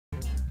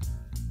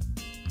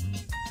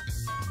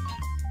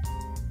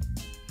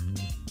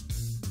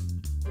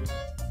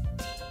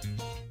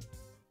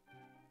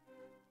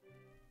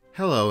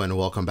Hello and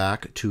welcome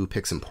back to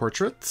Picks and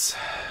Portraits.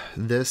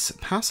 This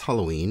past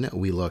Halloween,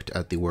 we looked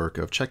at the work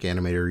of Czech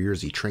animator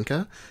Jiří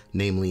Trnka,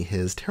 namely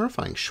his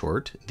terrifying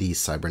short, The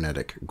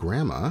Cybernetic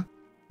Grandma.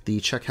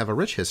 The Czech have a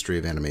rich history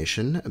of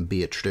animation,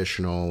 be it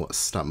traditional,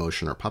 stop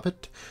motion, or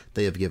puppet.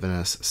 They have given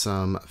us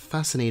some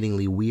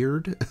fascinatingly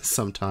weird,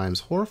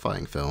 sometimes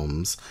horrifying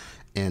films,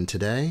 and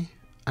today,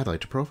 I'd like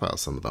to profile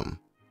some of them.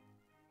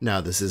 Now,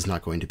 this is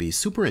not going to be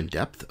super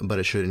in-depth, but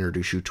it should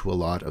introduce you to a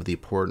lot of the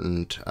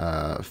important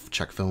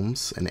Czech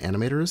films and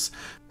animators,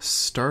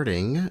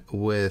 starting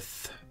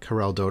with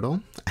Karel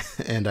Dodel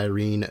and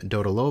Irene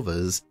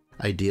Dodelova's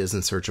Ideas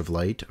in Search of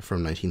Light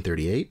from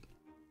 1938.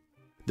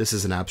 This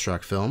is an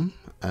abstract film.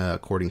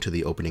 According to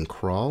the opening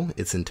crawl,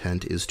 its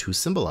intent is to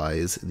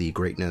symbolize the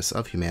greatness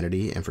of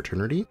humanity and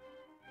fraternity.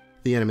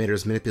 The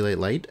animators manipulate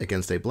light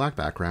against a black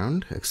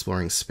background,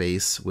 exploring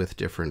space with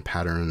different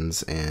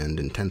patterns and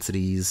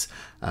intensities.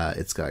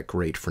 It's got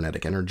great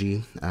frenetic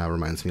energy.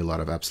 Reminds me a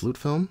lot of Absolute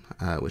Film,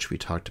 which we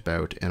talked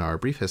about in our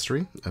brief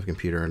history of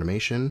computer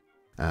animation.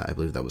 I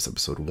believe that was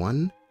episode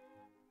 1.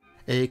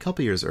 A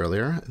couple years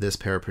earlier, this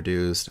pair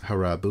produced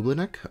Hra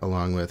Bublinek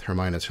along with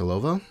Hermína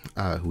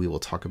Týrlová, who we will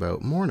talk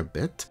about more in a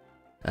bit.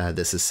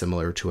 This is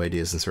similar to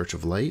Ideas in Search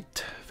of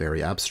Light,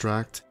 very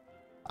abstract.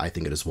 I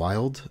think it is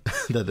wild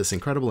that this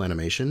incredible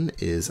animation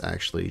is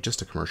actually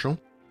just a commercial.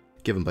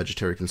 Given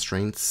budgetary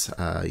constraints,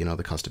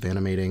 the cost of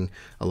animating,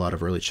 a lot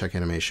of early Czech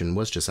animation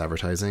was just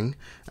advertising.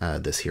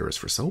 This here is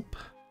for soap,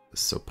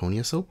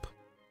 Soponia soap.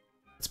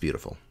 It's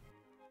beautiful.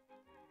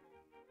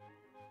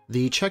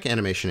 The Czech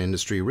animation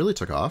industry really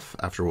took off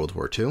after World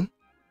War II.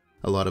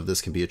 A lot of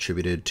this can be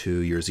attributed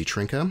to Jiří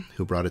Trnka,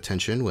 who brought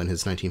attention when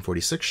his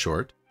 1946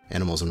 short,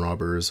 Animals and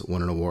Robbers,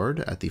 won an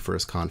award at the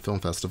first Cannes Film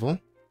Festival.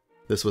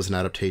 This was an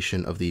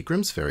adaptation of the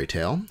Grimm's fairy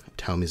tale,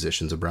 Town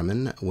Musicians of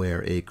Bremen,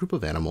 where a group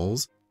of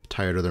animals,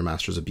 tired of their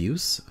master's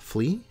abuse,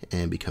 flee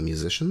and become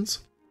musicians.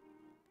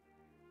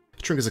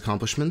 Trnka's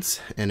accomplishments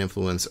and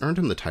influence earned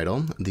him the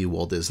title, the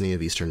Walt Disney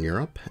of Eastern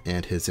Europe,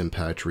 and his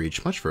impact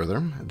reached much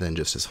further than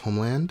just his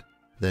homeland,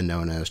 then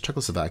known as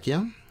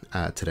Czechoslovakia,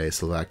 today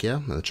Slovakia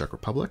and the Czech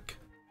Republic.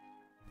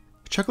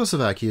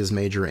 Czechoslovakia's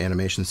major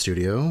animation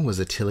studio was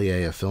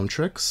Atelier of Film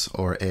Tricks,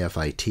 or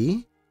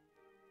AFIT.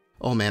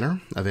 All manner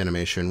of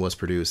animation was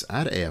produced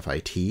at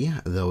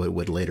AFIT, though it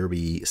would later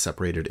be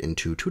separated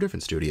into two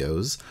different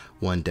studios,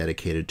 one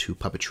dedicated to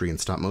puppetry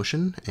and stop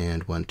motion,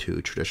 and one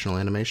to traditional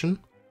animation.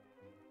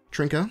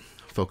 Trnka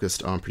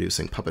focused on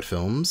producing puppet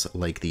films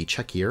like The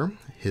Czech Year,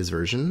 his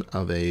version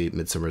of A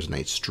Midsummer's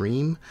Night's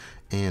Dream,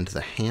 and The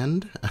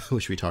Hand,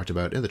 which we talked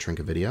about in the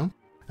Trnka video,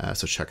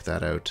 so check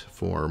that out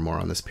for more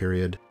on this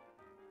period.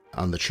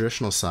 On the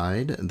traditional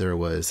side, there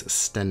was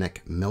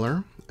Zdeněk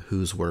Miller,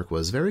 whose work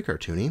was very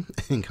cartoony,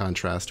 in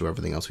contrast to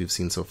everything else we've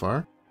seen so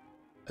far.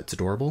 It's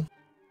adorable.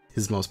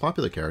 His most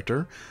popular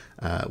character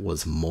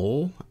was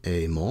Mole,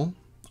 a mole,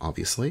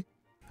 obviously,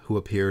 who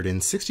appeared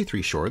in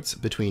 63 shorts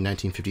between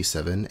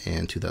 1957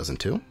 and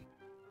 2002.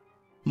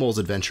 Mole's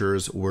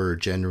adventures were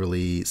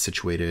generally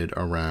situated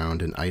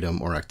around an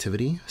item or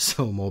activity,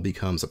 so Mole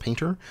becomes a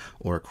painter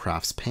or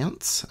crafts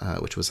pants,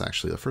 which was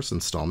actually the first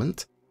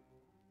installment.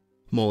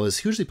 Mole is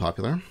hugely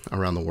popular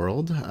around the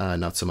world,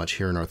 not so much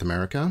here in North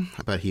America,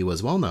 but he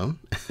was well known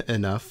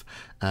enough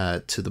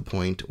to the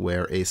point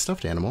where a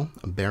stuffed animal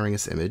bearing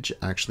his image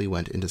actually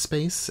went into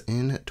space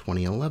in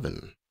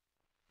 2011.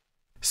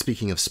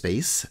 Speaking of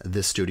space,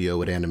 this studio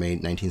would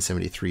animate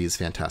 1973's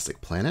Fantastic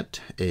Planet,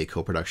 a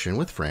co-production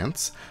with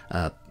France,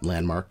 a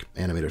landmark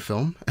animated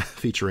film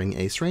featuring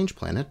a strange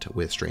planet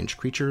with strange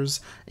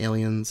creatures,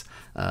 aliens,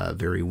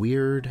 very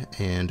weird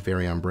and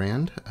very on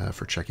brand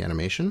for Czech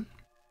animation.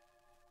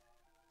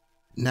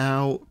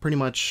 Now, pretty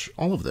much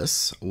all of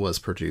this was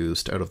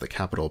produced out of the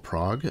capital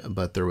Prague,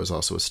 but there was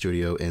also a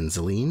studio in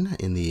Zlín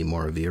in the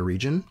Moravia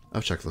region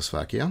of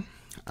Czechoslovakia.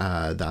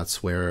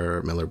 That's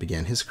where Miller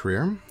began his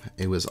career.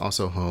 It was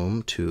also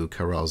home to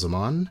Karel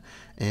Zeman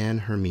and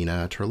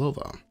Hermína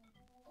Týrlová.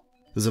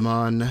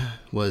 Zeman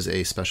was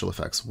a special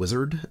effects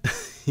wizard.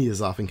 He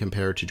is often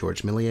compared to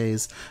Georges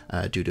Méliès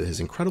due to his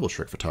incredible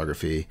trick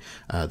photography,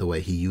 the way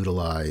he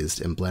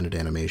utilized and blended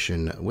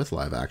animation with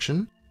live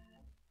action.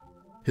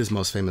 His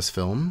most famous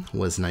film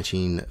was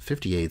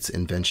 1958's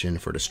Invention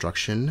for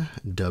Destruction,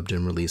 dubbed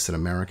and released in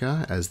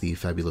America as The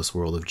Fabulous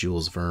World of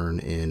Jules Verne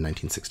in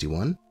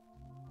 1961.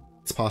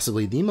 It's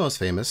possibly the most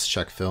famous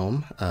Czech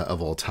film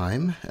of all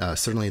time,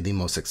 certainly the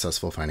most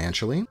successful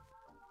financially.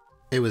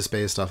 It was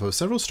based off of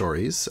several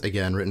stories,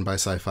 again written by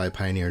sci-fi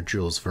pioneer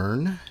Jules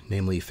Verne,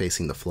 namely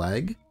Facing the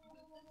Flag.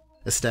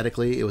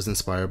 Aesthetically, it was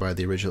inspired by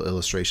the original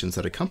illustrations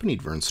that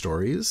accompanied Verne's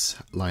stories,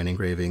 line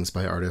engravings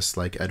by artists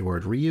like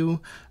Edouard Rieu,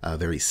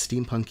 very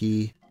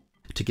steampunky.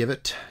 To give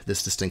it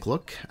this distinct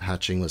look,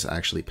 hatching was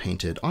actually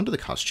painted onto the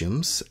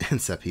costumes and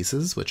set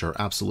pieces, which are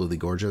absolutely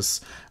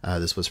gorgeous.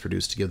 This was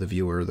produced to give the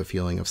viewer the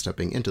feeling of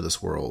stepping into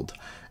this world,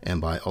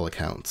 and by all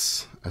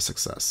accounts, a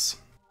success.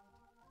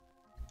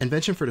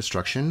 Invention for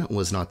Destruction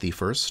was not the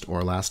first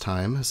or last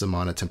time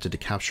Zeman attempted to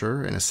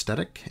capture an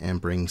aesthetic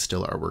and bring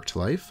still artwork to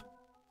life.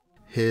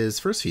 His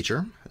first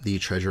feature, The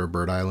Treasure of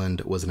Bird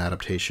Island, was an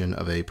adaptation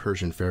of a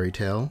Persian fairy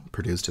tale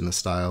produced in the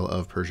style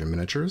of Persian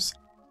miniatures.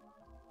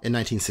 In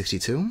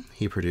 1962,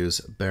 he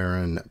produced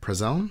Baron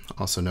Prezel,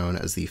 also known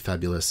as the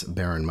fabulous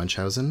Baron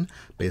Munchausen,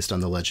 based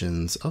on the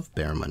legends of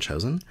Baron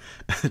Munchausen,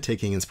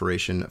 taking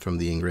inspiration from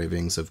the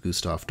engravings of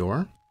Gustave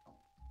Dore.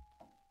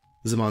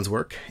 Zeman's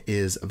work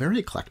is very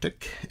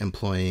eclectic,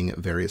 employing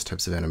various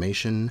types of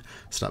animation,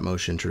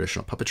 stop-motion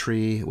traditional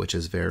puppetry, which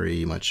is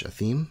very much a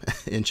theme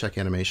in Czech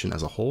animation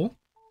as a whole.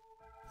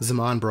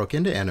 Zeman broke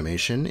into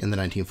animation in the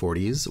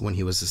 1940s when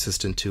he was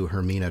assistant to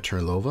Hermína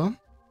Týrlová,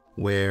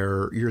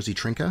 where Jiří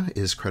Trnka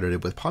is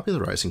credited with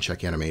popularizing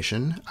Czech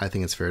animation. I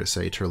think it's fair to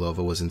say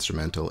Týrlová was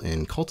instrumental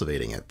in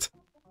cultivating it.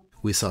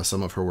 We saw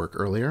some of her work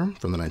earlier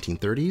from the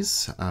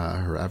 1930s,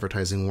 her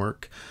advertising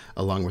work,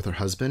 along with her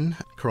husband,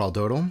 Karel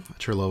Dodel.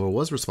 Týrlová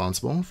was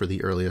responsible for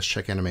the earliest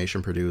Czech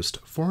animation produced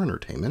for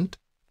entertainment.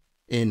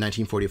 In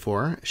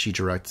 1944, she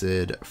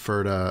directed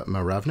Ferda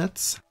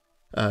Mravenec.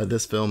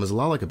 This film is a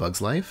lot like A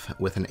Bug's Life,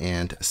 with an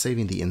ant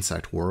saving the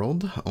insect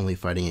world, only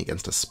fighting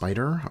against a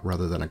spider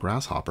rather than a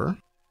grasshopper.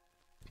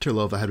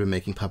 Týrlová had been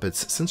making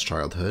puppets since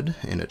childhood,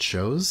 and it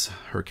shows.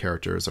 Her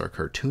characters are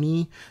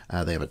cartoony,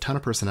 they have a ton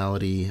of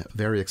personality,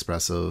 very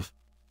expressive.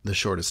 The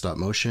short is stop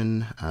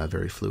motion,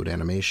 very fluid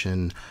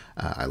animation.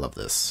 I love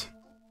this.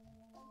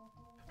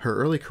 Her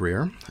early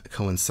career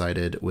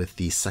coincided with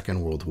the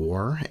Second World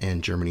War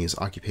and Germany's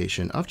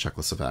occupation of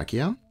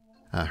Czechoslovakia.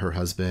 Her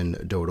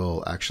husband,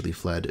 Dodel, actually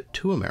fled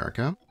to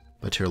America,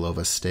 but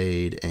Týrlová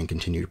stayed and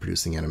continued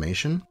producing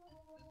animation.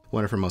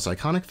 One of her most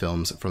iconic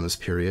films from this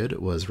period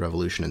was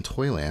Revolution in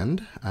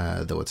Toyland,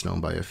 though it's known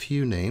by a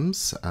few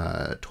names.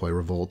 Toy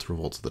Revolt,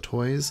 Revolt of the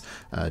Toys,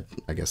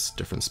 I guess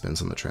different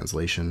spins on the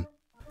translation.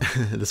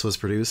 This was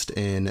produced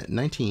in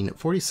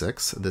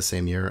 1946, the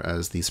same year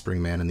as The Spring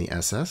Man and the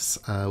SS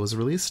was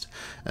released,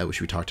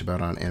 which we talked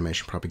about on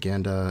Animation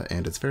Propaganda,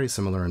 and it's very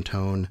similar in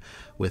tone,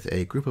 with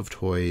a group of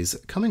toys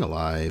coming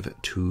alive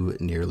to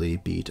nearly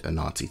beat a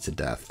Nazi to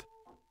death.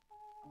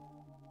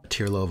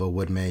 Týrlová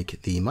would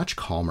make the much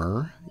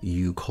calmer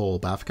You Kol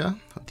Bavka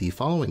the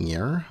following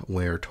year,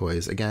 where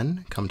toys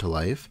again come to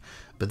life,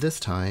 but this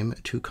time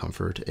to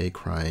comfort a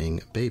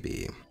crying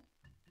baby.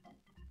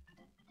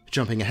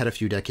 Jumping ahead a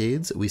few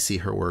decades, we see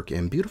her work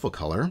in beautiful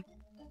color.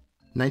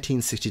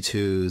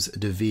 1962's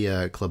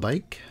Devia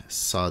Klabike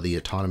saw the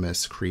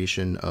autonomous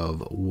creation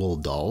of wool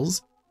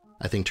dolls.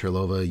 I think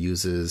Týrlová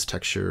uses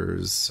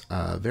textures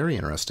very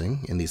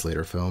interesting in these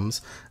later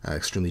films,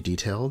 extremely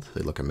detailed,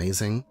 they look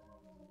amazing.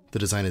 The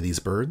design of these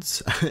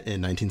birds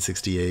in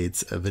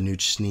 1968's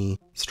Venuchny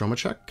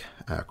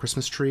Stromachek,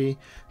 Christmas tree.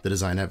 The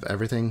design of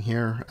everything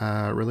here,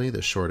 really.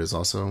 The short is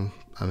also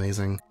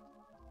amazing.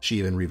 She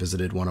even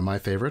revisited one of my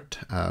favorite,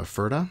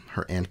 Ferda,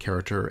 her ant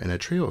character in a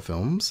trio of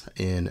films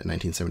in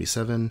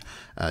 1977.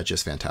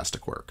 Just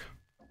fantastic work.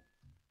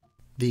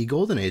 The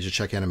golden age of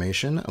Czech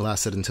animation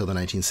lasted until the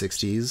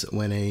 1960s,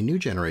 when a new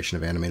generation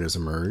of animators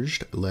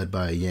emerged, led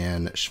by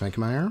Jan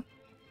Svankmajer.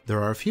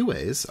 There are a few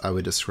ways I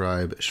would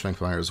describe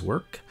Svankmajer's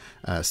work.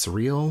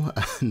 Surreal,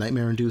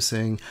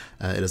 nightmare-inducing,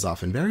 it is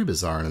often very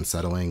bizarre and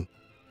unsettling.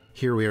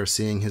 Here we are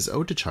seeing his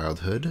ode to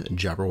childhood,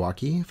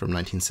 Jabberwocky, from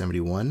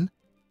 1971.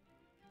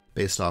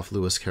 Based off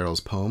Lewis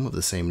Carroll's poem of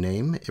the same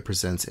name, it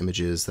presents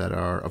images that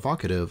are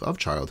evocative of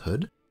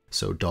childhood,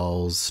 so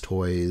dolls,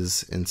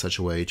 toys, in such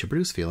a way to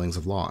produce feelings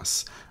of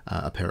loss.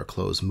 A pair of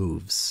clothes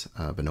moves,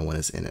 but no one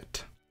is in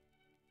it.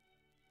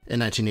 In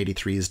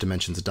 1983's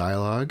Dimensions of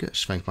Dialogue,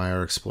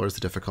 Svankmajer explores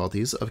the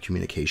difficulties of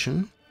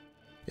communication.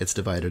 It's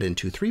divided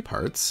into three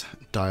parts: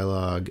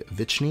 Dialogue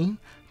Vichny,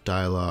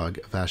 Dialogue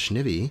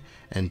Vashnivi,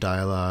 and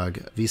Dialogue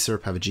Visur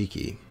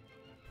Pavajiki.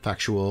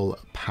 Factual,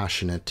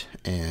 passionate,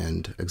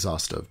 and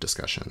exhaustive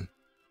discussion.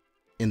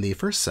 In the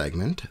first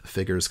segment,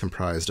 figures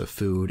comprised of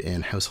food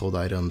and household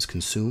items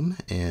consume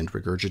and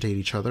regurgitate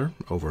each other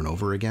over and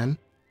over again.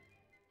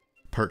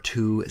 Part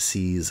 2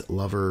 sees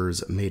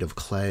lovers made of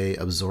clay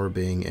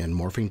absorbing and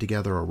morphing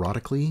together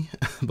erotically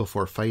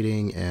before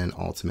fighting and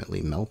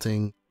ultimately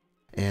melting.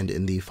 And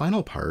in the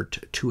final part,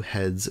 two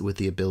heads with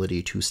the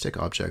ability to stick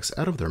objects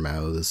out of their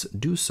mouths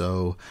do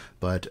so,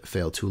 but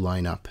fail to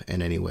line up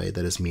in any way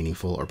that is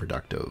meaningful or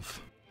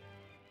productive.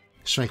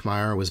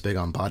 Svankmajer was big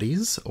on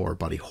bodies, or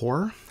body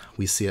horror.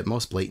 We see it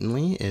most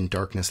blatantly in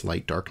Darkness,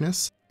 Light,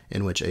 Darkness,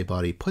 in which a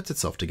body puts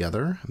itself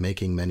together,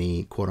 making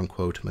many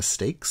quote-unquote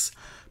mistakes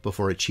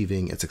before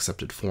achieving its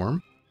accepted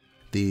form.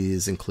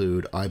 These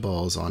include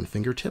eyeballs on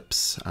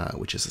fingertips,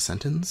 which is a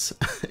sentence,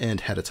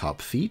 and head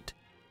atop feet.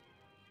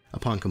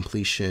 Upon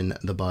completion,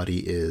 the body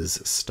is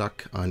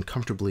stuck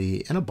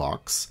uncomfortably in a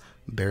box,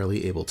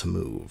 barely able to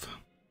move.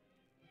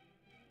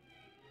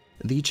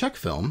 The Czech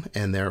film,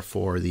 and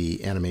therefore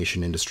the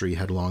animation industry,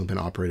 had long been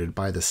operated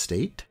by the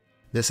state.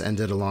 This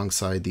ended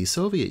alongside the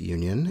Soviet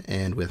Union,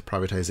 and with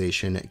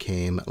privatization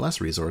came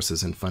less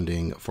resources and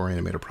funding for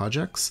animator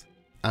projects.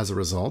 As a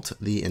result,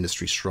 the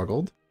industry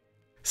struggled.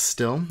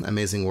 Still,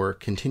 amazing work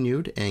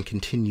continued and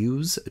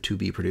continues to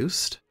be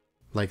produced,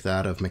 like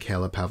that of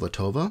Michaela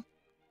Pavlatova.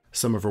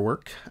 Some of her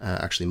work,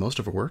 actually most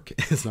of her work,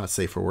 is not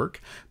safe for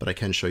work, but I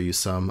can show you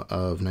some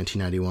of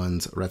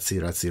 1991's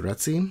Reci, Reci,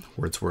 Reci,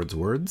 Words, Words,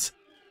 Words.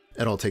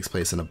 It all takes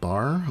place in a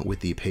bar, with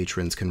the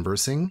patrons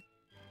conversing.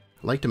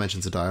 Like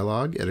Dimensions of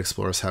Dialogue, it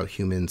explores how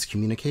humans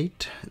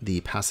communicate.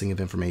 The passing of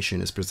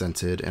information is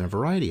presented in a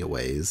variety of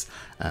ways,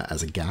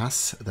 as a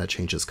gas that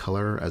changes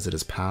color as it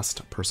is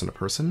passed person to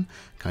person,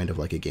 kind of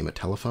like a game of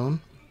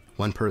telephone.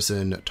 One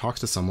person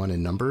talks to someone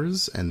in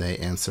numbers, and they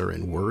answer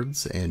in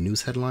words and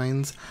news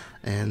headlines,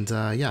 and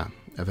yeah,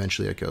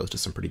 eventually it goes to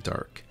some pretty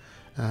dark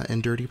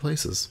and dirty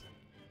places.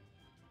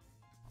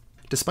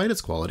 Despite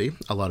its quality,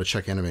 a lot of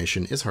Czech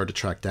animation is hard to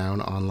track down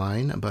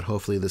online, but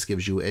hopefully this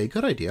gives you a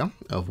good idea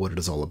of what it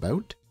is all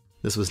about.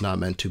 This was not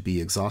meant to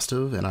be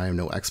exhaustive, and I am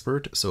no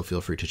expert, so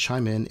feel free to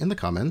chime in the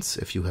comments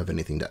if you have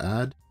anything to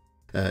add.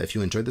 If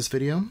you enjoyed this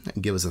video,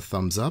 give us a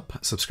thumbs up,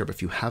 subscribe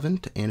if you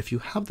haven't, and if you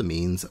have the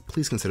means,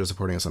 please consider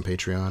supporting us on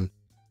Patreon.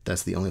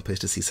 That's the only place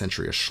to see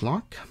Century of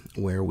Schlock,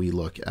 where we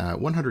look at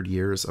 100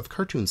 years of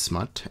cartoon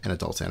smut and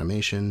adult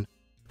animation.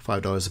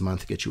 $5 a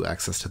month gets you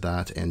access to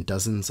that and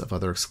dozens of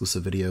other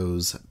exclusive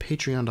videos.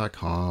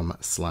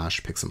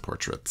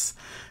 Patreon.com/pixandportraits.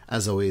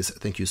 As always,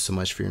 thank you so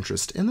much for your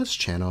interest in this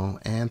channel,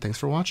 and thanks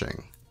for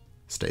watching.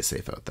 Stay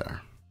safe out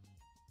there.